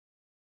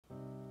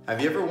Have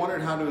you ever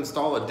wondered how to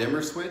install a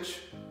dimmer switch?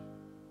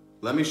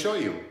 Let me show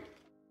you.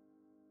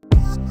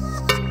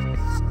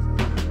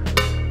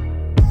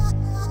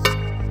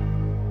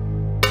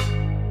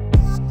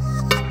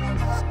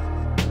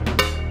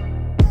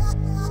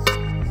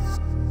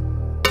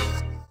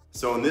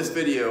 So in this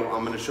video,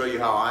 I'm going to show you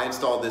how I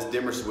installed this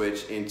dimmer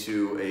switch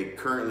into a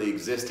currently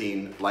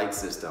existing light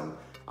system.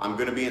 I'm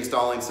going to be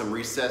installing some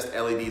recessed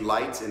LED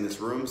lights in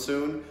this room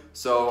soon,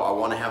 so I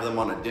want to have them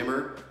on a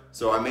dimmer.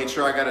 So I made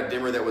sure I got a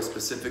dimmer that was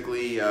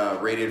specifically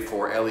rated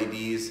for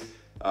LEDs.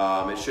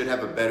 It should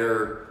have a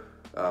better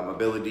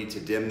ability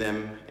to dim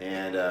them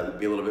and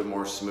be a little bit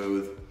more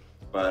smooth.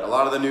 But a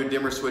lot of the new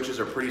dimmer switches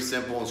are pretty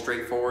simple and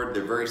straightforward.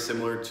 They're very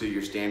similar to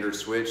your standard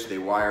switch. They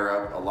wire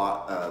up a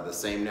lot the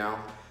same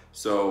now.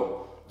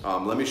 So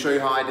let me show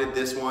you how I did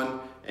this one,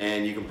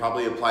 and you can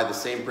probably apply the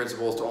same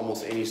principles to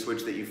almost any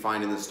switch that you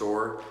find in the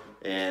store.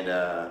 And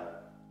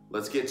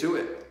let's get to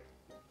it.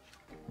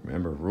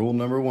 Remember, rule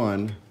number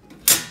one,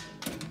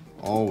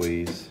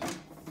 always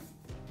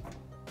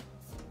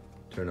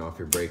turn off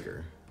your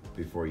breaker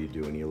before you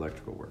do any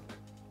electrical work.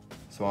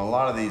 So on a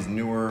lot of these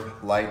newer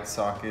light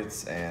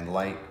sockets and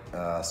light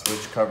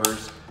switch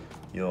covers,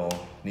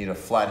 you'll need a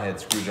flathead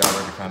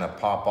screwdriver to kind of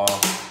pop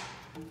off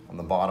on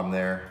the bottom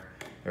there.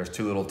 There's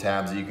two little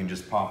tabs that you can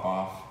just pop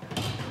off.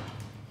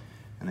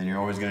 And then you're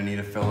always gonna need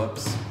a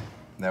Phillips.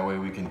 That way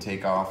we can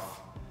take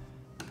off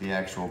the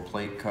actual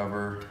plate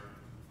cover.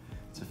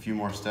 It's a few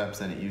more steps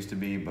than it used to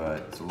be, but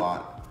it's a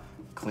lot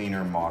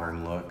cleaner,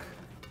 modern look.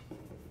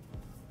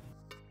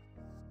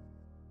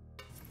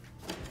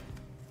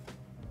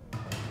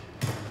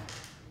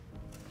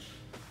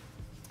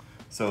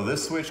 So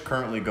this switch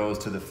currently goes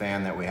to the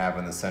fan that we have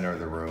in the center of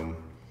the room.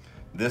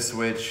 This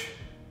switch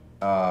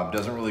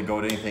doesn't really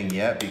go to anything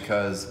yet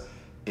because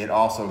it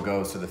also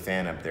goes to the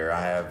fan up there.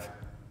 I have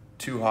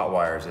two hot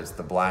wires. It's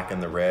the black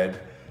and the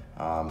red.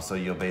 So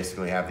you'll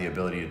basically have the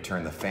ability to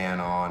turn the fan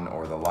on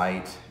or the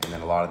light. And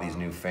then a lot of these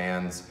new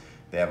fans,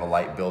 they have a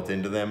light built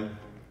into them.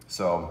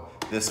 So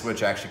this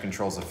switch actually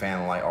controls the fan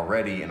and light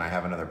already, and I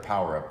have another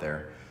power up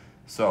there.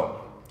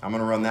 So I'm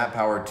gonna run that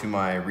power to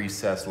my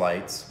recessed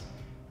lights.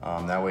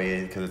 That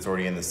way, because it's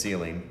already in the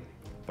ceiling.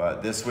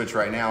 But this switch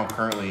right now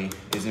currently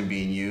isn't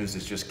being used.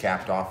 It's just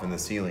capped off in the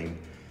ceiling.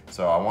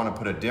 So I want to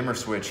put a dimmer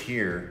switch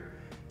here,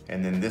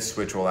 and then this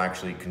switch will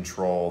actually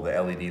control the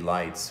LED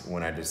lights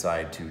when I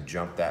decide to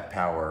jump that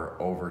power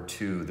over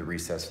to the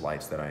recessed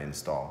lights that I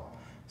install.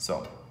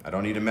 So I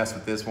don't need to mess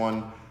with this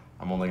one.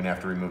 I'm only gonna have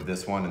to remove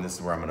this one, and this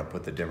is where I'm gonna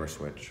put the dimmer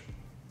switch.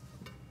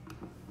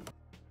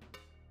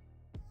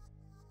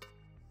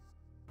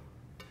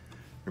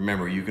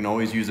 Remember, you can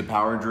always use a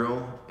power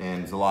drill,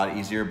 and it's a lot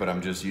easier, but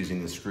I'm just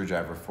using the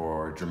screwdriver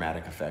for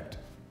dramatic effect.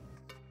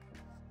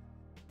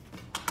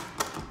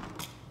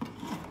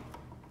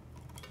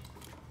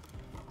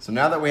 So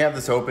now that we have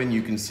this open,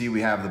 you can see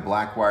we have the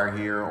black wire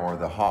here, or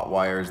the hot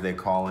wires they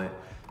call it.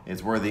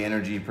 It's where the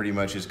energy pretty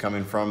much is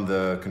coming from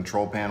the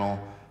control panel,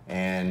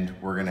 and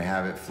we're gonna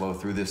have it flow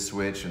through this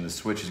switch, and the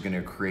switch is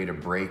gonna create a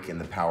break in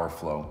the power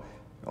flow,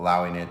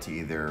 allowing it to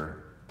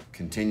either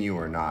continue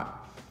or not.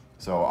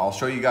 So I'll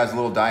show you guys a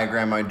little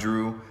diagram I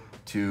drew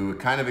to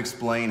kind of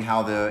explain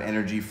how the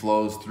energy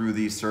flows through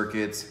these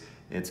circuits.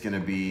 It's gonna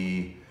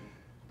be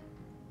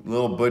a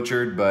little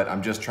butchered, but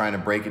I'm just trying to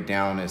break it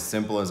down as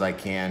simple as I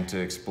can to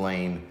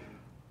explain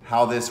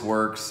how this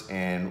works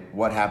and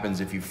what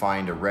happens if you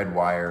find a red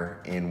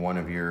wire in one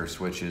of your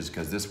switches,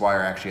 because this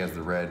wire actually has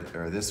the red,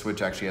 or this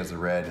switch actually has the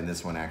red, and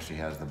this one actually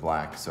has the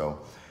black. So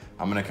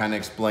I'm gonna kind of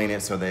explain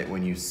it so that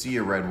when you see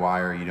a red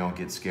wire, you don't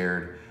get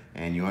scared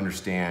and you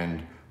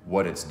understand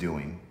what it's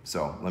doing.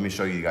 So let me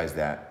show you guys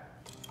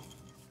that.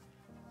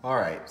 All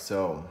right,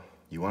 so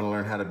you want to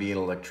learn how to be an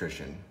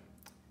electrician.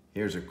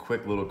 Here's a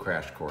quick little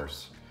crash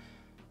course.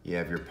 You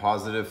have your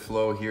positive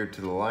flow here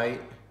to the light.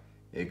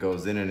 It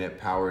goes in and it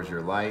powers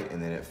your light,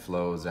 and then it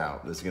flows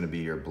out. This is going to be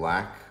your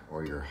black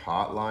or your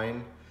hot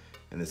line,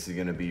 and this is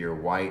going to be your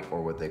white,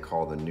 or what they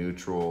call the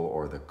neutral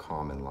or the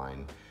common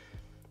line.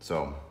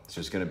 So it's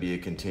just going to be a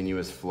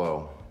continuous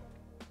flow.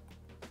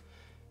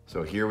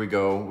 So here we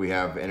go, we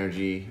have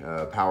energy,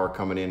 power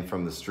coming in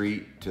from the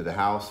street to the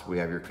house. We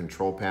have your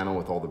control panel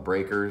with all the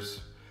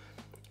breakers.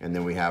 And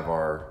then we have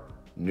our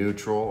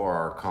neutral or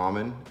our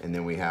common. And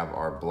then we have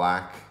our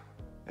black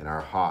and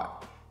our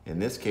hot. In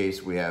this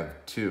case, we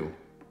have two.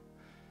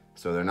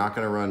 So they're not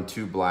gonna run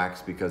two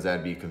blacks because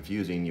that'd be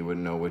confusing. You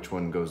wouldn't know which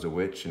one goes to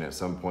which, and at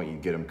some point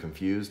you'd get them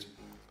confused.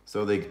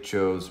 So they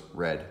chose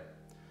red.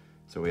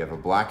 So we have a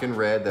black and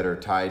red that are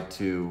tied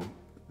to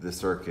the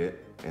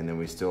circuit, and then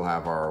we still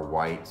have our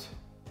white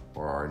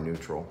or our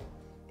neutral.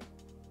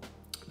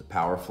 The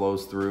power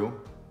flows through.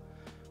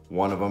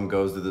 One of them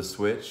goes to the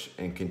switch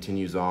and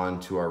continues on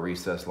to our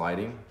recessed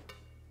lighting.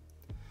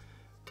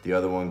 The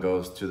other one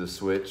goes to the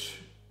switch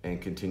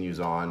and continues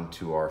on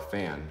to our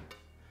fan.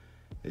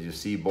 As you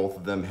see, both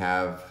of them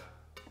have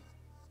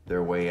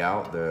their way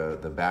out,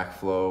 the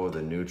backflow,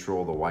 the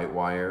neutral, the white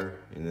wire.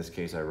 In this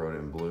case, I wrote it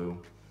in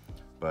blue,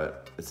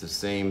 but it's the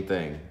same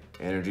thing.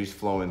 Energy's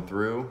flowing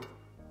through.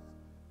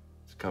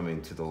 It's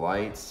coming to the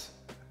lights,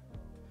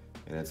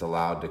 and it's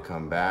allowed to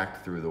come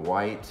back through the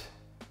white,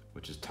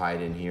 which is tied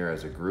in here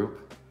as a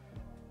group,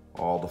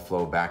 all the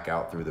flow back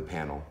out through the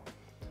panel.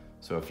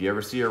 So if you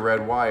ever see a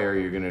red wire,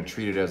 you're gonna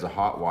treat it as a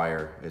hot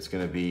wire. It's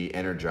gonna be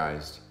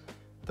energized.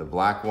 The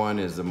black one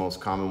is the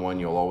most common one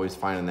you'll always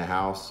find in the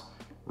house.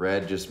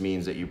 Red just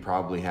means that you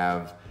probably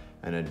have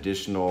an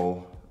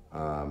additional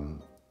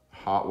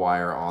hot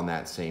wire on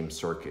that same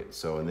circuit.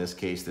 So in this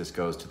case, this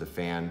goes to the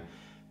fan.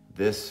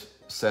 This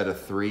set of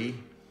 3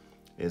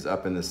 is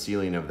up in the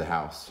ceiling of the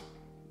house.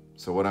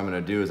 So what I'm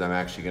gonna do is I'm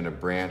actually gonna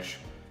branch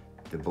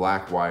the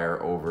black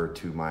wire over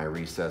to my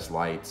recessed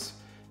lights,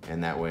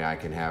 and that way I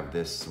can have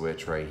this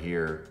switch right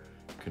here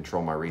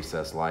control my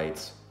recessed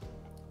lights.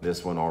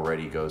 This one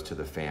already goes to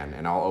the fan,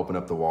 and I'll open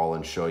up the wall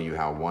and show you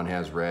how one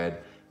has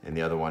red and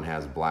the other one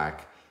has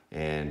black.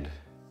 And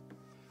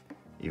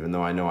even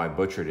though I know I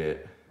butchered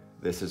it,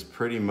 this is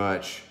pretty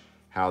much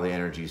how the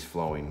energy is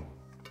flowing.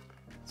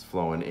 It's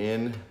flowing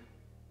in,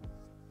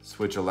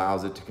 switch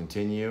allows it to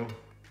continue,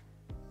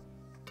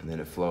 and then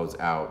it flows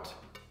out.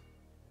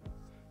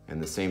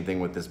 And the same thing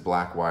with this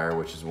black wire,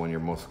 which is one you're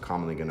most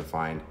commonly gonna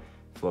find,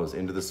 flows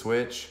into the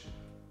switch,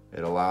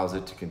 it allows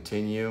it to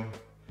continue,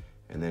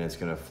 and then it's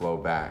gonna flow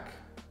back.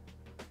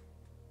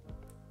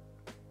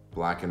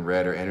 Black and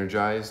red are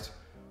energized.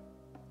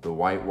 The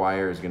white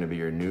wire is gonna be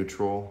your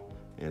neutral,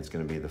 and it's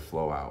gonna be the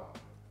flow out.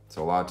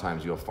 So a lot of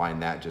times you'll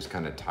find that just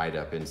kind of tied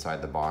up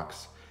inside the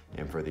box,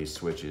 and for these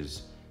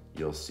switches,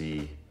 you'll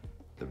see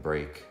the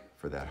break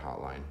for that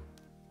hotline.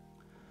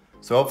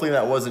 So hopefully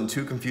that wasn't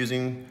too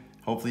confusing.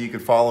 Hopefully you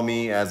could follow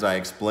me as I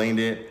explained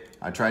it.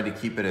 I tried to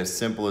keep it as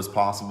simple as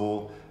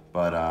possible,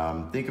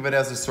 but think of it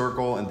as a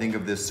circle, and think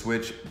of this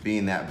switch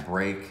being that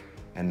break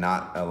and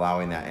not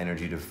allowing that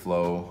energy to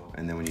flow.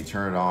 And then when you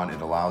turn it on,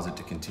 it allows it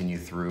to continue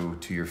through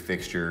to your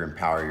fixture and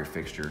power your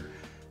fixture.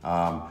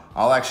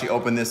 I'll actually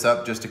open this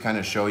up just to kind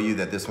of show you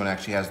that this one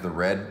actually has the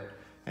red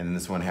and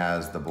this one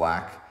has the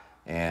black,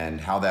 and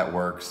how that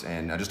works.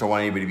 And I just don't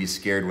want anybody to be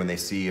scared when they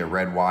see a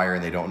red wire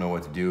and they don't know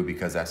what to do,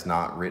 because that's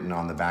not written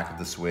on the back of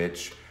the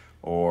switch,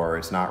 or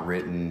it's not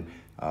written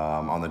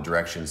on the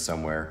directions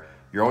somewhere.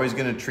 You're always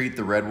gonna treat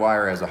the red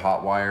wire as a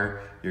hot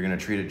wire. You're gonna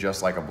treat it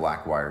just like a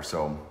black wire.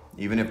 So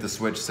even if the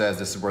switch says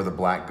this is where the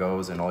black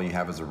goes and all you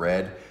have is a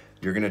red,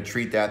 you're gonna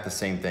treat that the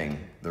same thing.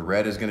 The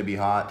red is gonna be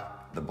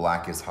hot, the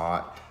black is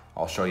hot.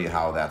 I'll show you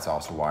how that's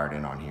also wired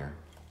in on here.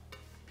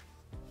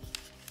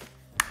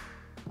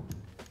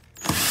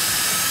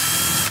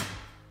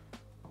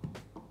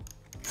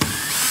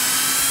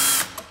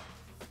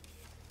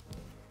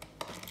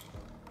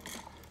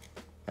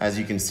 As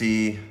you can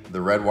see,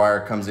 the red wire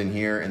comes in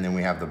here, and then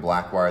we have the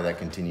black wire that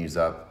continues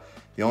up.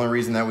 The only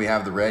reason that we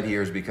have the red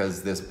here is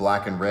because this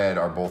black and red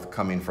are both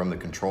coming from the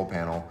control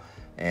panel.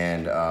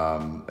 And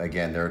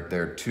again,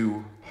 they're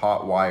 2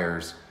 hot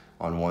wires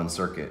on one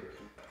circuit.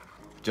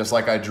 Just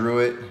like I drew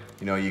it,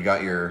 you know, you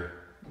got your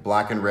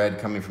black and red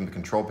coming from the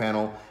control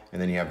panel,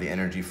 and then you have the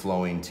energy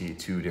flowing to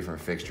 2 different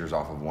fixtures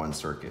off of one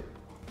circuit.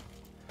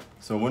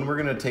 So when we're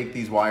gonna take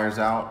these wires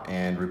out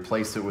and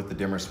replace it with the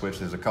dimmer switch,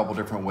 there's a couple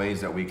different ways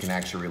that we can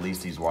actually release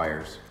these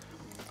wires.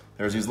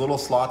 There's these little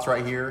slots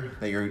right here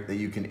that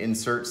you can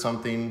insert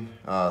something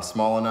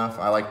small enough.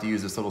 I like to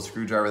use this little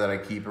screwdriver that I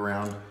keep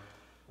around,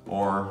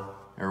 or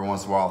every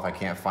once in a while, if I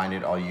can't find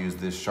it, I'll use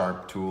this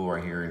sharp tool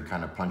right here and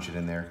kind of punch it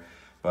in there.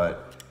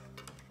 But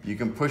you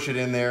can push it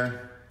in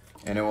there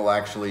and it will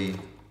actually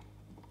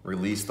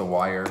release the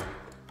wire.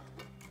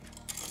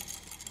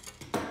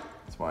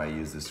 That's why I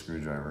use this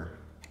screwdriver.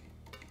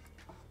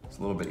 It's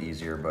a little bit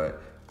easier,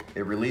 but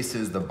it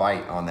releases the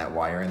bite on that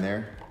wire in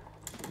there,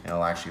 and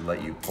it'll actually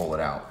let you pull it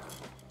out.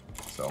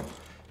 So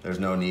there's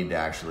no need to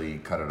actually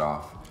cut it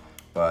off.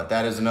 But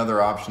that is another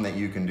option that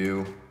you can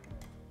do.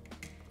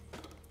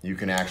 You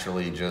can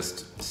actually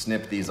just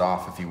snip these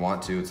off if you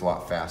want to. It's a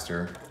lot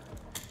faster.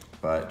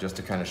 But just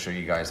to kind of show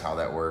you guys how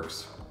that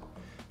works.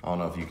 I don't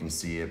know if you can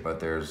see it, but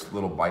there's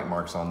little bite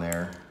marks on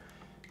there.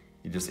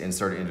 You just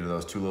insert it into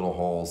those 2 little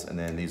holes, and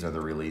then these are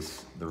the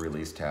release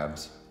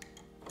tabs.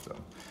 So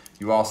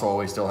you also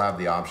always still have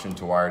the option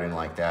to wire it in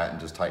like that and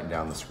just tighten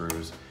down the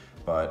screws.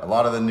 But a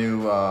lot of the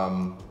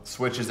new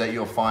switches that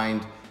you'll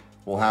find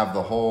will have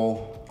the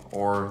hole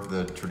or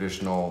the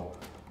traditional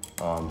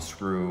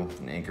screw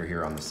and anchor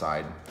here on the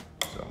side.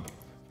 So,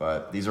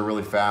 but these are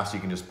really fast.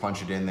 You can just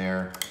punch it in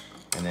there,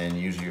 and then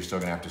usually you're still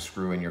gonna have to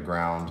screw in your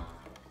ground,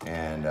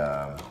 and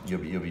you'll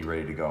be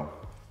ready to go.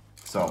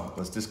 So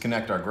let's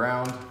disconnect our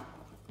ground.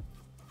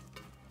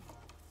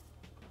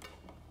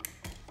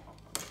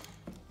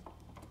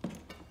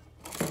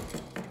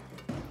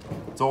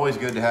 It's always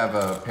good to have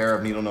a pair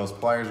of needle nose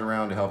pliers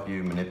around to help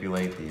you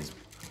manipulate these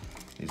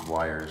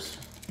wires.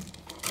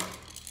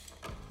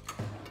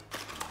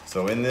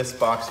 So in this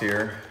box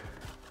here,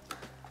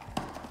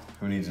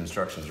 who needs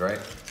instructions, right?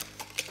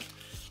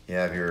 You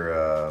have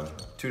your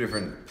 2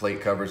 different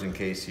plate covers in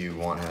case you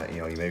want,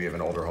 you maybe have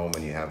an older home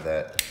and you have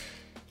that,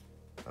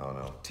 I don't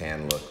know,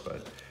 tan look.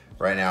 But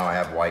right now I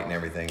have white and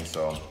everything,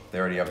 so they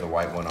already have the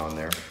white one on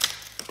there.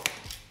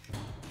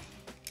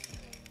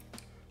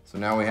 So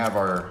now we have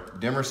our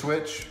dimmer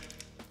switch,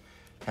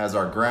 has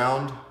our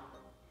ground,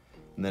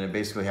 and then it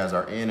basically has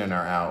our in and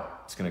our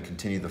out. It's gonna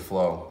continue the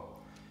flow.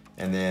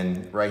 And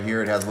then right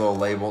here it has a little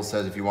label, it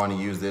says if you want to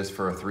use this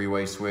for a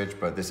three-way switch,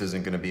 but this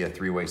isn't gonna be a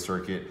three-way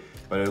circuit.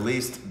 But at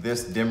least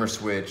this dimmer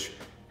switch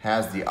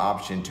has the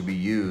option to be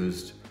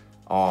used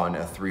on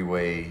a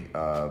three-way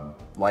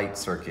light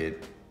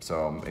circuit.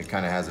 So it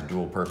kind of has a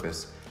dual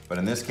purpose. But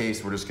in this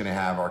case, we're just gonna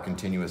have our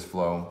continuous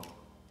flow.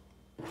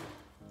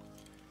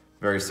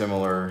 Very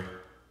similar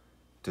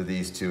to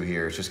these two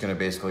here. It's just gonna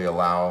basically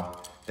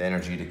allow the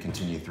energy to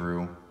continue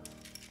through.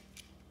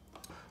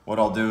 What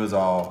I'll do is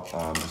I'll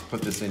just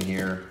put this in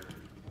here.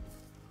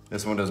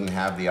 This one doesn't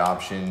have the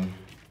option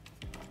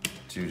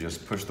to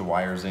just push the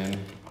wires in.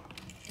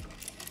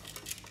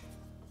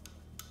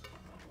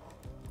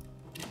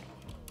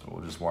 So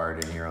we'll just wire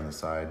it in here on the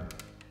side.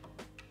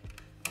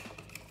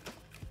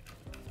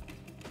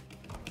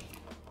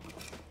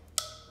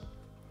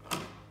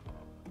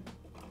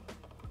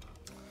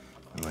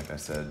 And like I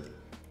said,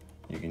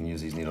 you can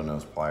use these needle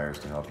nose pliers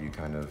to help you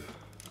kind of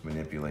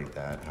manipulate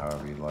that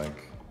however you'd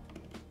like.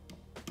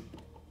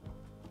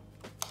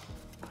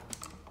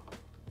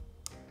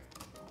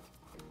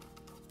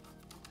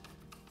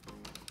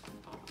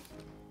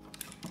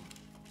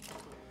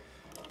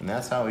 And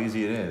that's how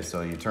easy it is.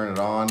 So you turn it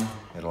on,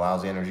 it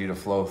allows the energy to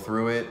flow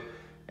through it,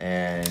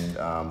 and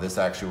this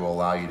actually will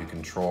allow you to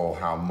control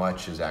how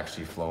much is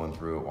actually flowing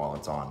through it while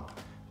it's on.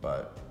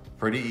 But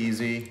pretty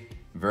easy,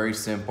 very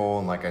simple,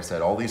 and like I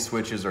said, all these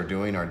switches are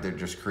doing are they're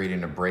just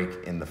creating a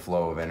break in the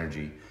flow of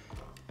energy.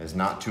 There's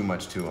not too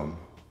much to them.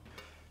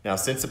 Now,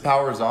 since the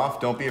power is off,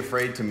 don't be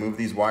afraid to move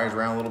these wires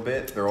around a little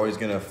bit. They're always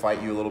gonna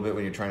fight you a little bit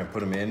when you're trying to put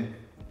them in.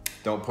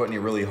 Don't put any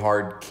really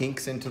hard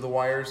kinks into the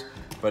wires,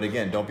 but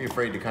again, don't be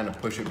afraid to kind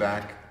of push it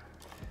back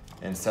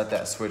and set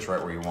that switch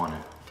right where you want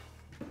it.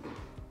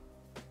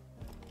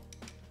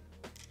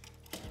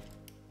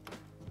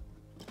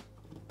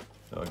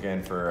 So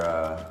again,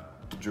 for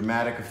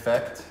dramatic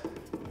effect,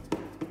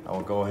 I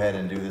will go ahead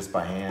and do this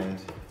by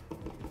hand.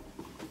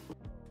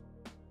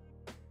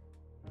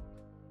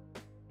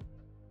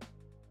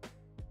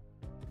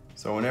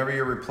 So whenever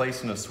you're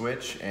replacing a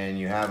switch and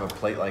you have a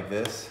plate like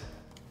this,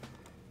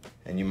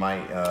 and you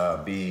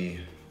might be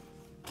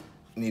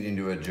needing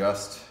to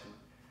adjust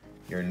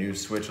your new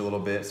switch a little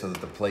bit so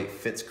that the plate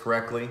fits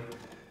correctly,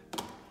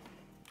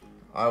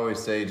 I always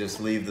say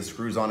just leave the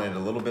screws on it a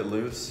little bit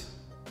loose,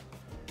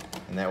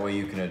 and that way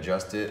you can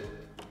adjust it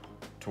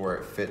to where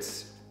it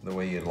fits the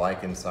way you'd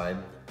like inside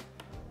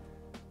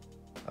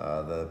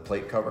the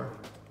plate cover.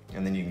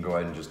 And then you can go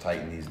ahead and just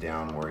tighten these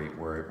down where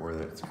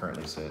it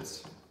currently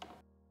sits.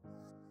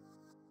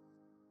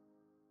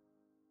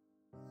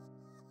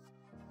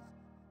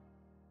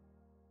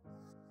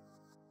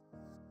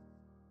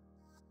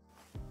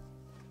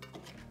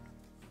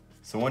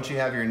 So once you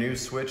have your new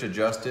switch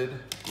adjusted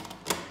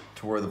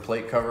to where the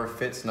plate cover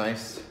fits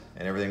nice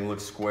and everything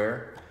looks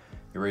square,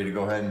 you're ready to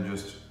go ahead and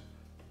just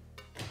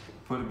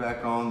put it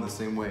back on the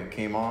same way it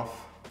came off.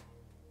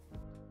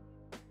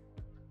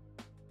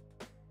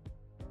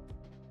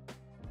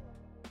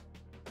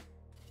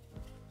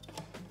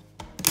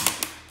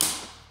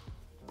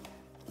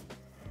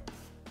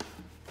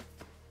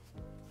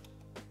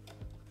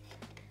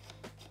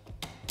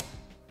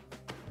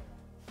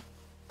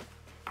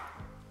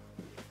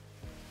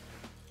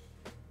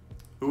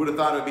 Who would have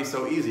thought it would be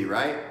so easy,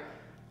 right?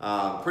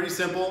 Pretty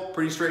simple,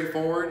 pretty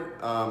straightforward.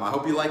 I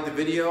hope you liked the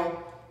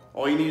video.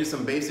 All you need is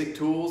some basic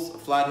tools, a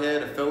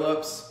flathead, a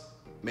Phillips,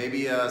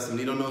 maybe some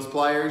needle nose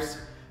pliers,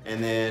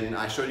 and then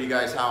I showed you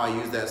guys how I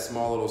use that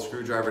small little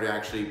screwdriver to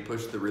actually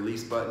push the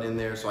release button in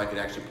there so I could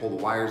actually pull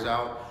the wires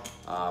out.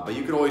 But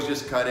you could always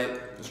just cut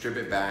it, strip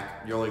it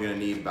back. You're only gonna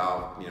need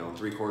about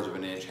 3/4 of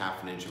an inch,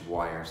 half an inch of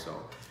wire. So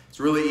it's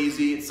really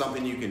easy. It's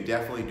something you can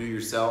definitely do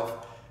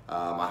yourself.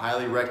 I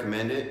highly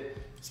recommend it.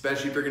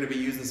 Especially if you're gonna be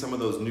using some of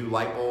those new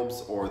light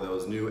bulbs or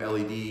those new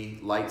LED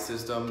light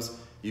systems,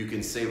 you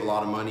can save a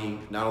lot of money,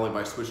 not only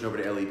by switching over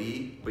to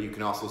LED, but you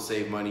can also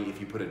save money if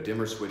you put a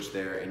dimmer switch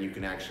there and you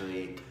can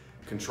actually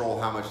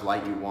control how much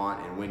light you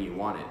want and when you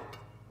want it.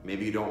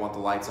 Maybe you don't want the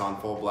lights on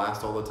full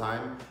blast all the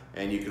time,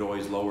 and you could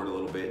always lower it a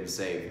little bit and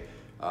save.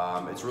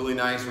 It's really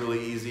nice,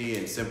 really easy,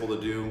 and simple to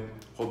do.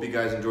 Hope you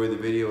guys enjoyed the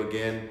video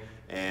again,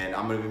 and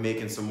I'm gonna be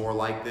making some more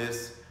like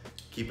this.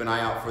 Keep an eye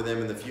out for them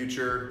in the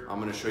future. I'm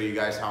gonna show you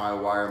guys how I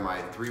wire my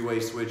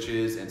three-way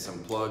switches and some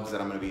plugs that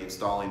I'm gonna be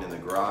installing in the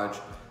garage.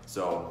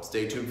 So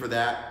stay tuned for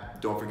that.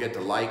 Don't forget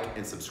to like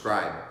and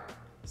subscribe.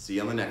 See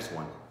you on the next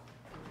one.